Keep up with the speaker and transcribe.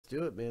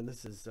do it, man.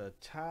 This is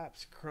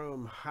Topps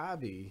Chrome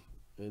Hobby,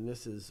 and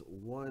this is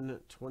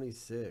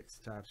 126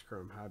 Topps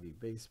Chrome Hobby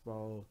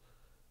Baseball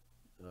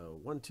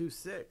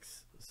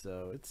 126.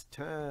 So it's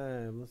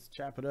time. Let's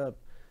chop it up.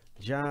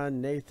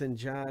 John, Nathan,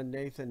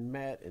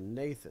 Matt, and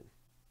Nathan.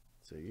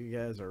 So you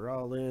guys are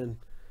all in,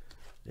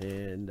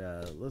 and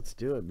let's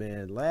do it,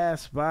 man.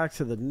 Last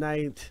box of the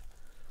night.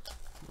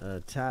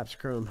 Topps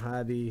Chrome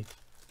Hobby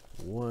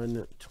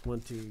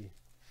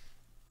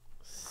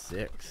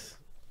 126.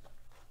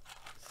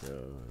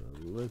 So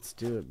let's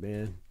do it,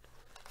 man.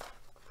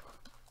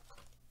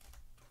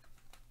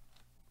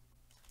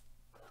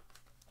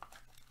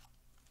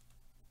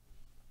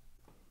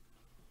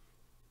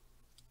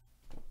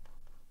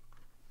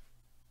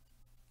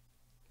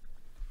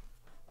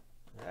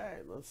 All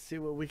right, let's see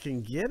what we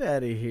can get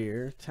out of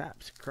here.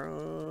 Topps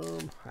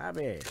Chrome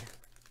Hobby.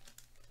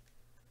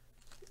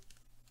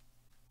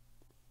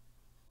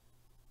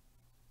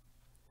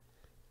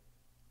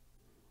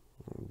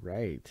 All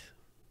right.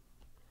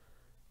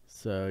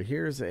 So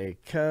here's a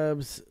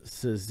Cubs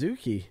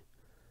Suzuki.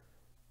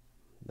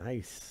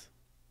 Nice.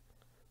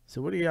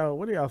 So what do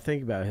y'all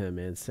think about him,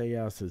 man?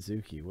 Seiya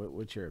Suzuki.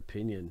 What's your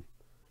opinion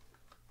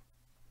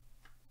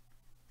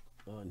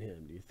on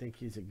him? Do you think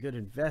he's a good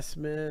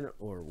investment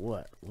or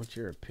what? What's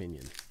your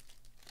opinion?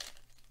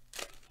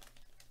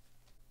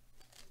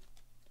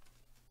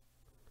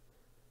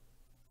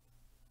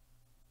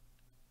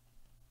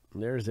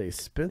 There's a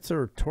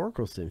Spencer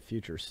Torkelson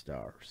Future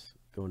Stars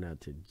going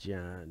out to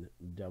John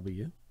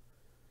W.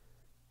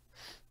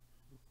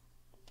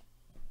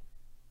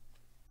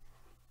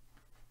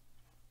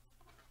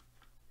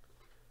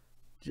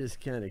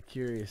 Just kind of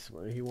curious.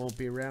 Well, he won't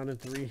be around in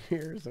 3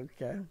 years.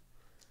 Okay.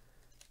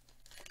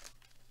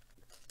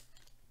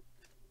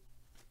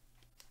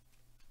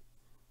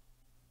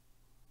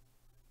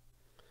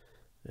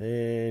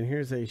 And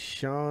here's a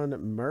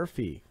Sean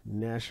Murphy,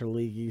 National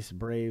League East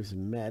Braves,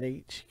 Matt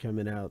H.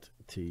 coming out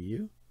to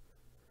you.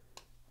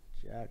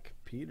 Jack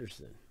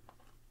Peterson.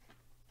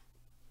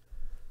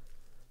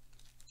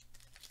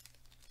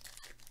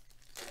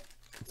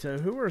 So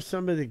who are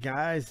some of the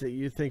guys that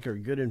you think are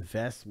good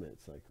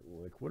investments?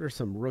 Like what are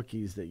some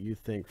rookies that you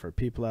think, for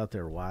people out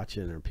there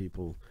watching or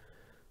people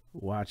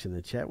watching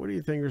the chat, what do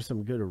you think are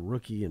some good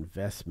rookie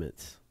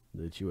investments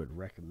that you would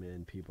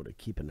recommend people to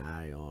keep an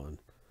eye on?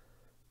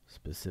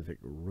 Specific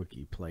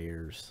rookie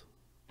players.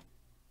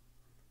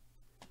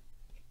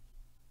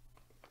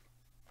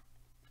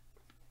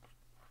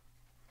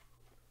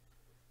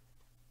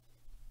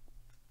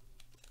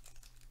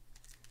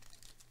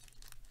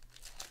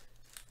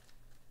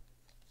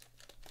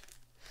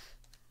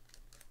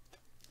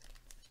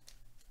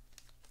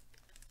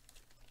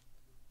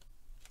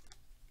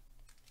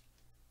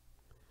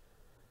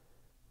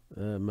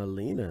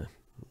 Molina.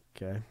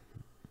 Okay.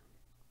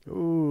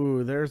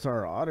 Ooh, there's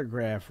our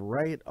autograph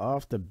right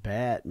off the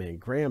bat, man.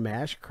 Graham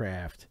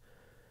Ashcraft,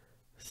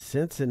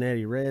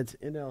 Cincinnati Reds,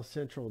 NL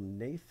Central,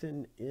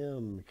 Nathan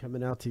M.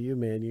 coming out to you,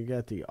 man. You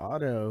got the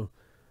auto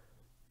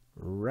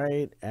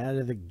right out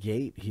of the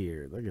gate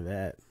here. Look at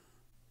that.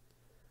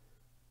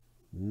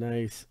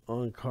 Nice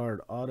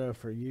on-card auto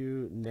for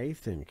you,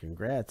 Nathan.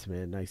 Congrats,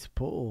 man. Nice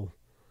pull.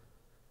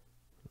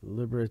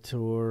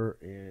 Liberator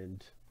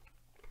and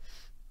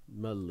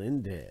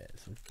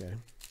Melendez. Okay.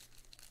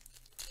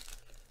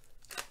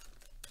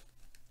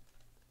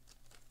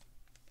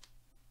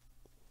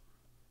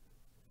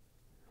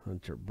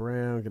 Hunter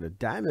Brown. Got a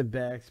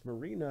Diamondbacks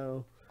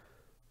Marino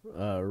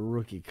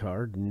rookie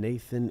card.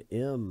 Nathan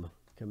M.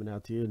 coming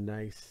out to you.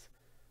 Nice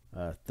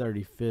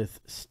 35th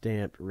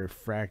stamped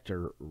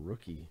refractor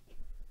rookie.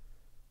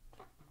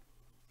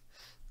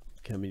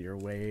 Coming your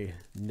way.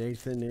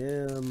 Nathan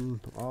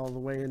M. all the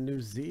way in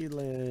New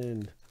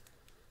Zealand.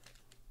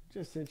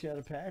 Just sent you out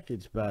a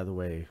package, by the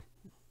way,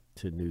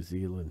 to New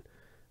Zealand.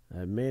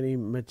 Manny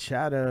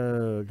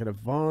Machado. Got a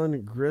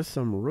Vaughn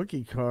Grissom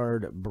rookie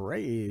card.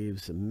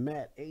 Braves.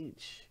 Matt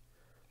H.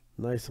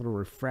 Nice little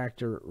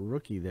refractor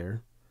rookie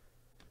there.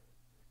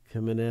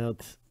 Coming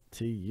out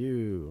to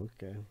you.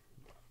 Okay.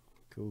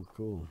 Cool,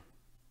 cool.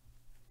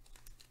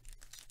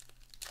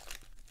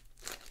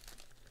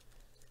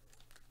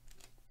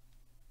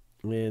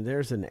 And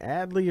there's an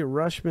Adley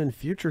Rushman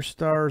Future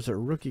Stars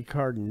rookie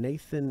card.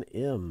 Nathan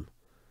M.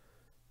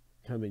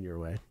 coming your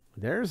way.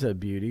 There's a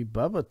beauty.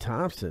 Bubba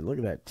Thompson. Look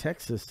at that.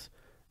 Texas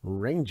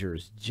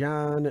Rangers.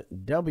 John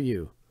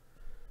W.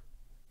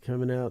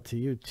 coming out to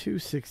you.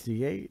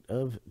 268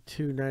 of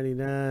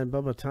 299.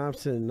 Bubba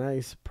Thompson.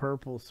 Nice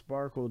purple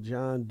sparkle.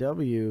 John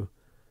W.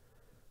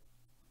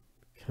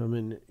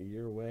 coming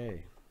your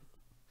way.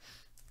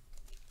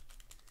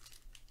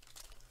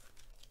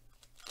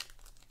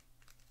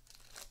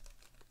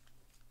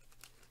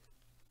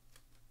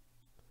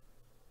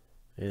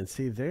 And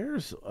see,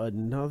 there's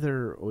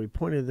another, we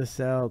pointed this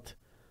out,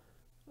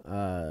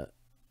 in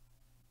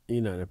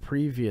a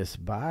previous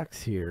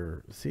box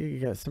here. See,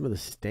 you got some of the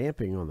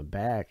stamping on the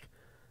back.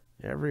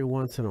 Every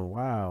once in a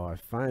while, I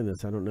find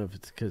this. I don't know if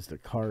it's because the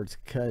card's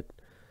cut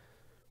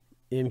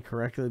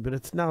incorrectly, but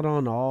it's not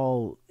on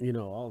all,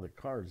 all the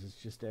cards.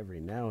 It's just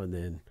every now and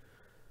then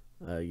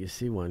You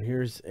see one.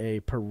 Here's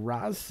a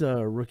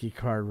Peraza rookie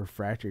card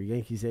refractor.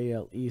 Yankees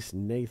AL East,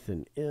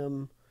 Nathan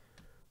M.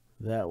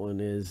 That one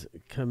is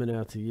coming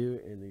out to you.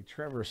 And the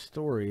Trevor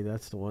Story,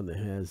 that's the one that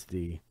has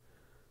the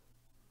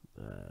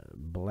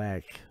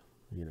black,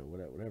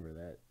 whatever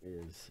that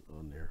is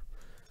on there.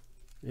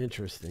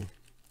 Interesting.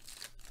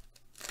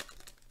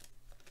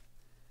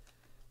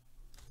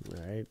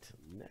 All right,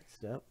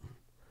 next up.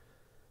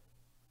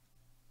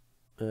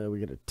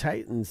 We got a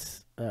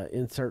Titans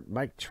insert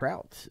Mike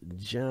Trout,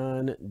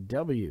 John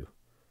W.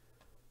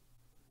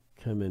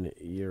 coming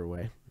your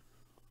way.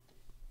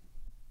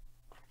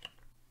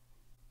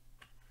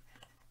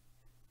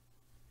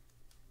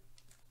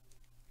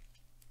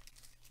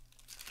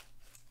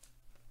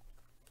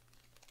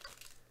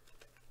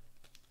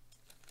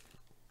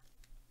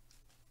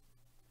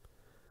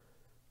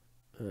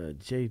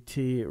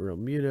 JT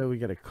Realmuto. We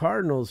got a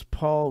Cardinals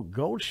Paul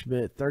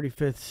Goldschmidt,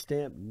 35th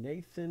stamp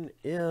Nathan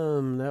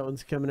M. That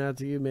one's coming out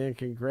to you, man.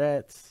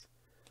 Congrats.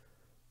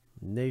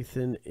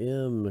 Nathan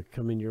M.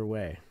 coming your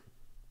way.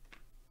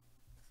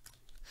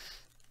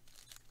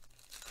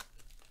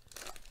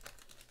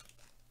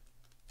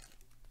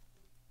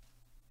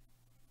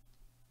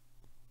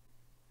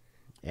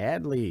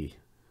 Adley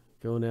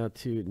going out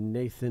to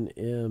Nathan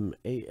M.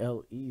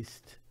 AL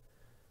East.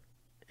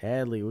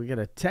 Adley. We got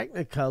a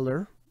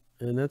Technicolor.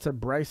 And that's a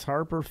Bryce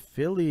Harper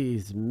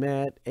Phillies,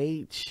 Matt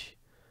H.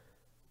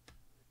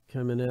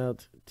 Coming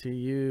out to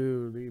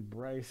you, the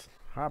Bryce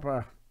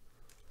Harper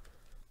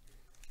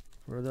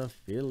for the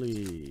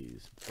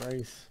Phillies.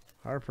 Bryce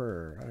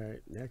Harper. All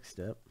right, next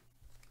up.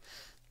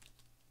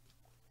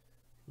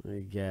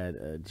 We got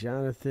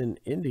Jonathan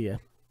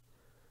India,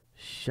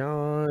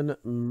 Sean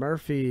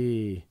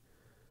Murphy,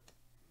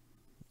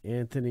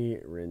 Anthony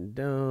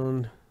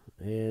Rendon,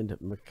 and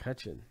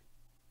McCutcheon.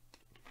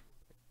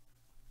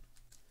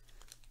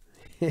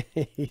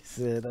 He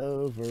said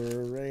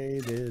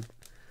overrated.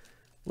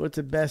 What's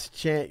the best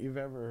chant you've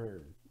ever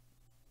heard?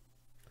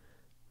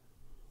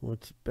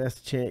 What's the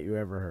best chant you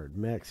ever heard?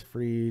 Max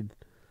Fried.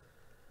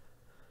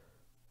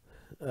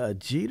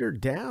 Jeter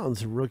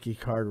Downs rookie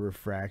card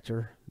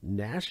refractor.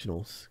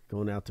 Nationals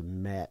going out to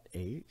Matt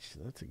H.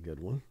 That's a good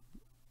one.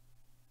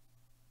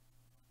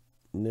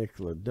 Nick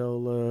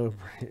Lodolo.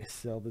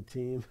 Sell the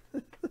team.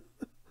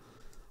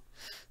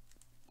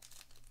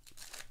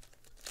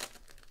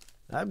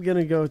 I'm going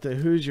to go with the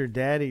Who's Your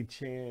Daddy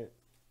chant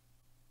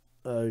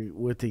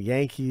with the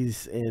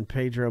Yankees and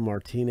Pedro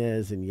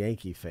Martinez and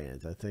Yankee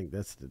fans. I think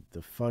that's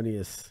the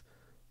funniest,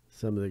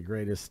 some of the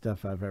greatest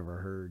stuff I've ever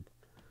heard.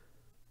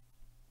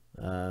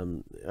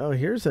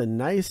 Here's a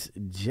nice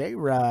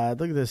J-Rod.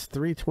 Look at this,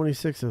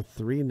 326 of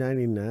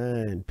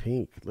 399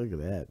 pink. Look at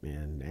that,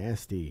 man.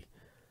 Nasty.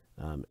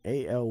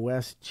 AL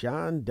West,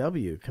 John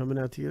W. coming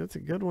out to you. That's a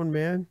good one,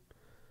 man.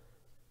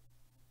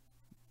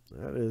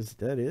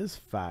 That is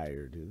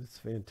fire, dude. It's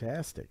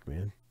fantastic,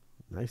 man.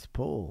 Nice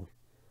pull.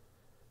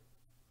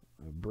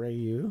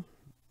 Abreu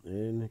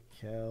and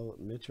Cal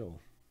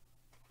Mitchell.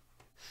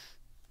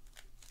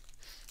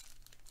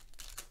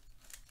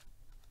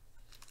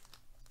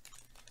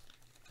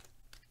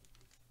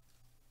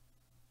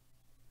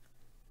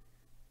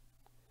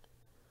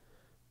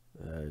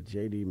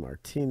 JD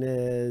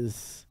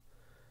Martinez.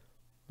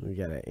 We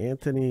got an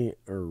Anthony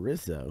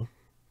Rizzo.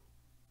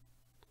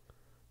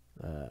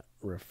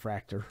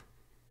 Refractor.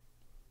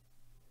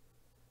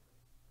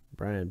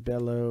 Brian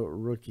Bello,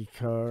 rookie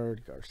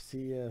card.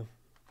 Garcia.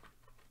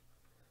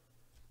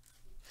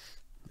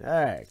 All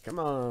right, come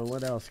on.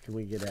 What else can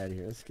we get out of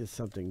here? Let's get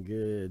something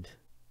good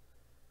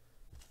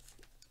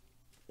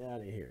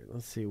out of here.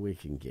 Let's see what we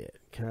can get.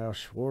 Kyle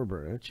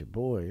Schwarber, that's your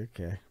boy.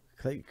 Okay.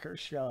 Clayton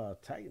Kershaw,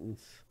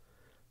 Titans.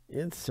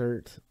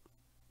 Insert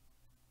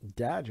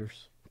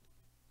Dodgers.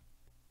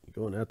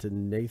 Going out to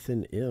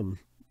Nathan M.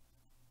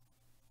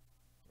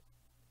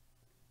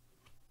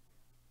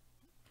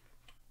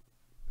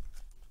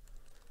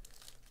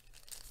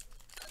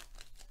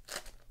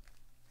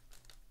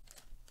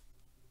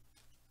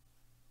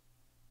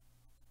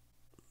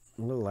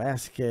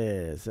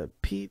 Velasquez,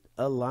 Pete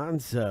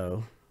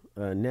Alonso,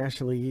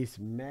 National League East,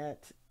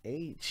 Matt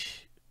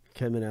H.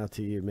 Coming out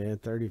to you, man.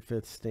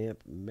 35th stamp,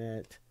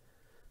 Matt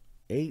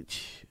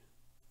H.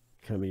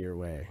 Coming your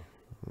way.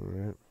 All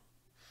right.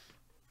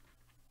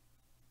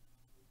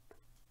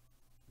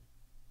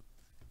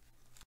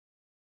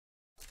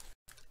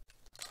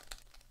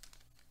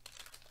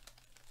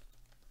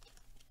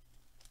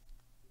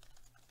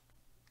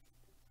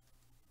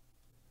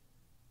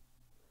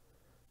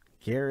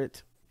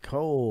 Garrett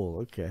Cole.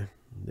 Okay.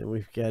 Then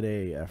we've got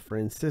a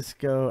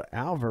Francisco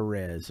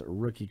Alvarez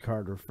rookie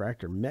card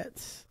refractor.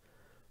 Mets.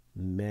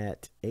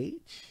 Matt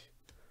H.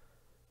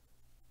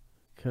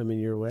 Coming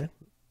your way.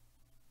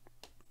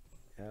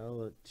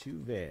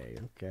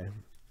 Altuve. Okay.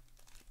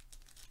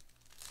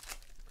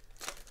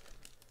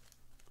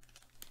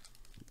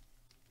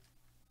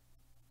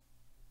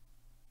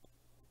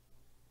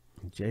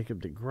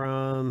 Jacob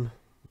deGrom.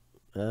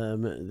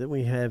 Then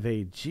we have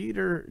a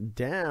Jeter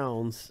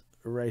Downs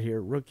right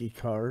here, rookie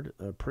card,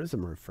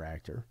 Prism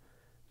refractor,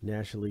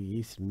 National League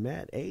East,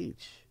 Matt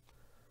H.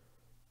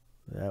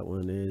 That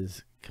one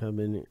is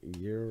coming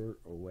your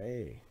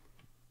way.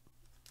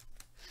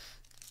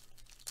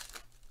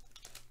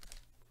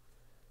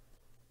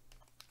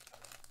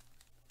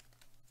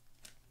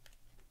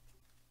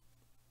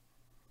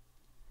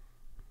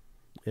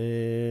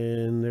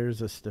 And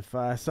there's a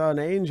Stefan. I saw an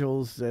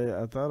Angels.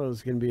 I thought it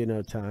was going to be an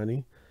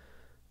Ohtani.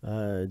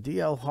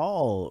 DL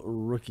Hall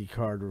rookie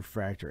card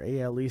refractor.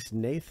 AL East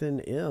Nathan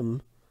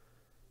M.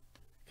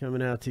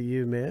 Coming out to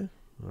you, man.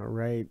 All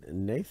right,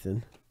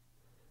 Nathan.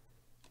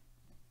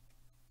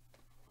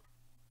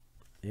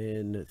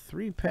 And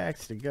 3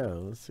 packs to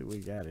go. Let's see what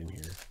we got in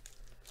here.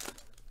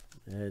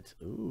 It's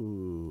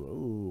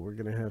we're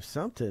gonna have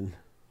something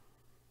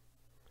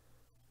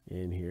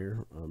in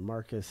here.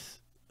 Marcus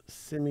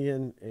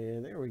Simeon,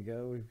 and there we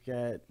go. We've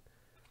got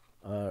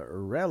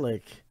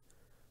relic.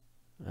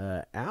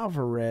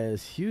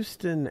 Alvarez,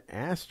 Houston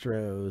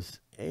Astros,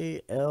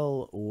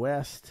 AL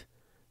West,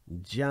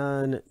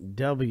 John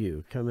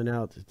W. Coming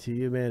out to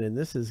you, man. And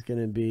this is going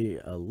to be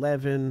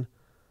 11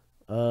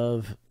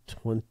 of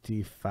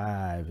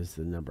 25 is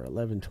the number.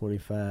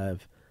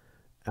 1125.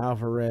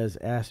 Alvarez,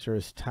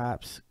 Astros,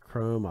 Topps,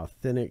 Chrome,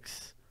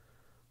 Authentics,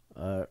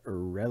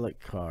 relic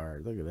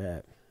card. Look at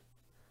that.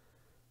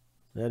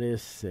 That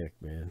is sick,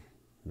 man.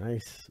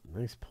 Nice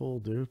pull,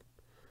 dude.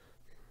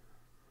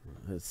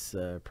 It's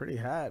pretty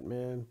hot,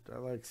 man. I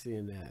like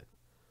seeing that.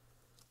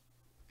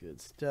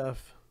 Good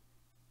stuff.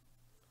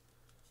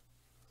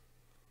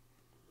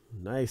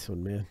 Nice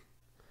one, man.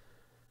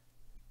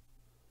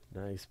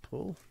 Nice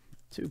pull.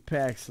 2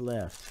 packs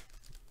left.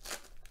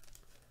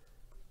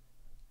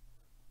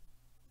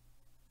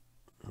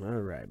 All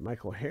right,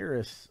 Michael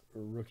Harris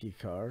rookie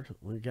card.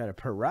 We got a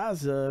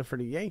Peraza for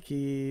the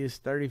Yankees,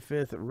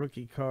 35th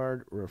rookie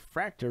card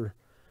refractor.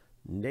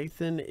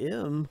 Nathan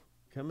M.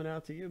 Coming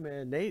out to you,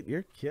 man. Nate,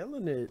 you're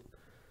killing it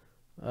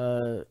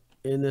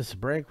in this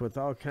break with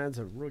all kinds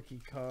of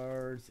rookie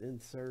cards,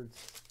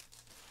 inserts.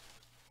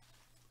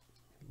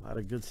 A lot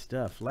of good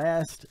stuff.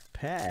 Last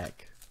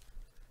pack.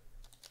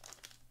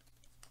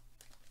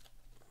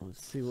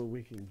 Let's see what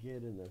we can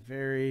get in the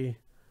very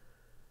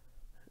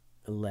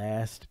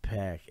last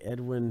pack.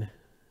 Edwin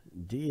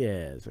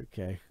Diaz.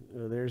 Okay.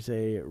 There's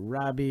a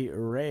Robbie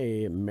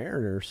Ray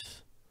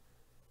Mariners.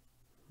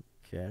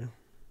 Okay.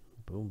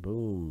 Boom,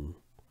 boom.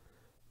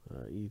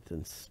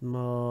 Ethan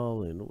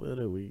Small, and what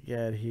do we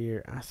got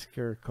here?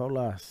 Oscar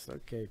Colas.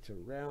 Okay, to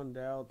round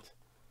out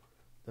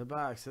the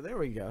box. So there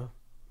we go.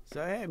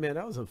 So hey, man,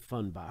 that was a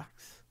fun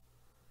box.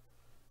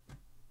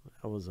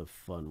 That was a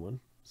fun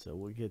one. So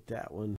we'll get that one